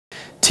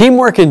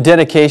Teamwork and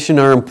dedication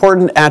are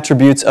important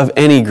attributes of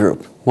any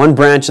group. One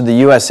branch of the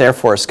U.S. Air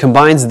Force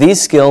combines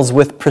these skills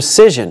with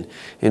precision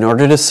in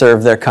order to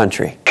serve their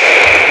country.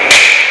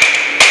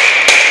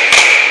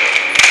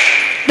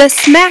 The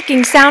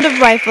smacking sound of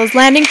rifles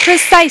landing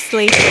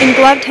precisely in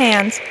gloved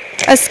hands,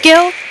 a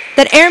skill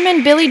that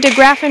Airman Billy de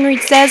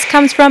Graffenried says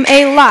comes from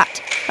a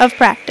lot of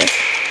practice.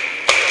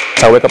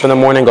 I wake up in the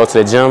morning, go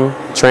to the gym,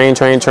 train,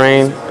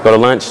 go to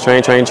lunch,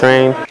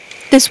 train.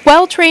 This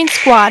well-trained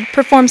squad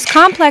performs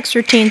complex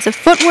routines of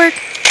footwork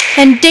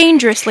and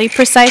dangerously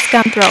precise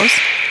gun throws.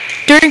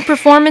 During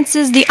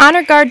performances, the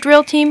Honor Guard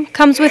drill team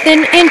comes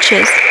within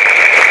inches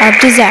of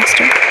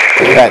disaster.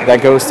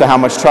 That goes to how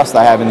much trust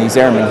I have in these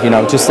airmen. You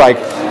know, just like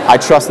I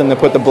trust them to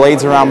put the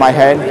blades around my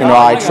head, you know,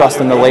 I trust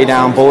them to lay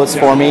down bullets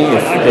for me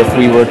if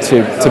we were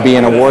to be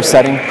in a war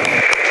setting.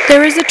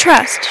 There is a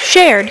trust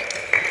shared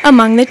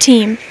among the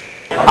team.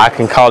 I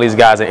can call these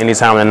guys at any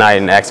time of the night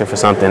and ask them for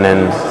something,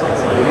 and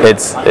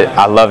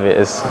I love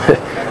it.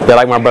 They're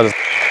like my brothers.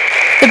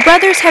 The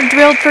brothers have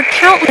drilled for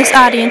countless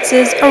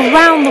audiences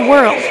around the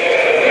world.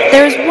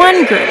 There is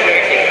one group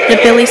that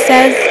Billy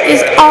says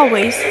is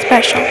always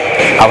special.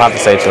 I'll have to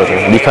say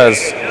children,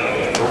 because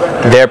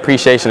their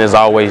appreciation is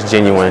always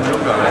genuine,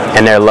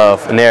 and their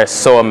love, and they're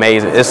so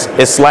amazing.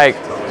 It's like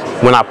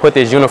when I put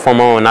this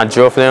uniform on and I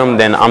drill for them,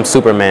 then I'm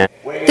Superman.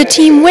 The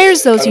team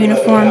wears those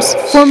uniforms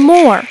for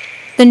more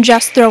than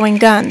just throwing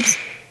guns.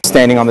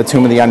 Standing on the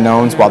Tomb of the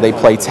Unknowns while they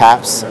play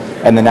taps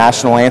and the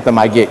national anthem,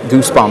 I get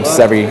goosebumps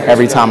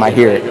every time I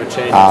hear it.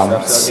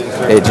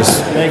 It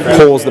just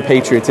pulls the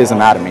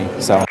patriotism out of me.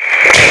 So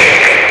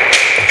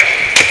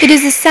it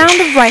is the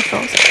sound of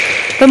rifles,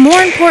 but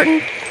more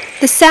important,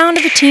 the sound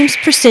of a team's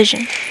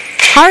precision,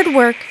 hard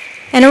work,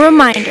 and a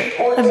reminder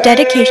of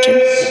dedication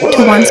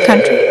to one's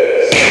country.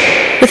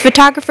 With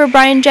photographer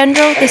Brian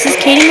Gendreau, this is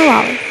Katie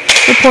Mullally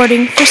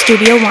reporting for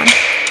Studio One.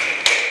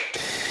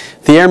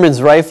 The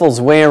airmen's rifles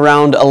weigh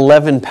around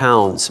 11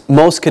 pounds.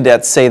 Most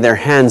cadets say their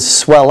hands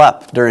swell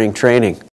up during training.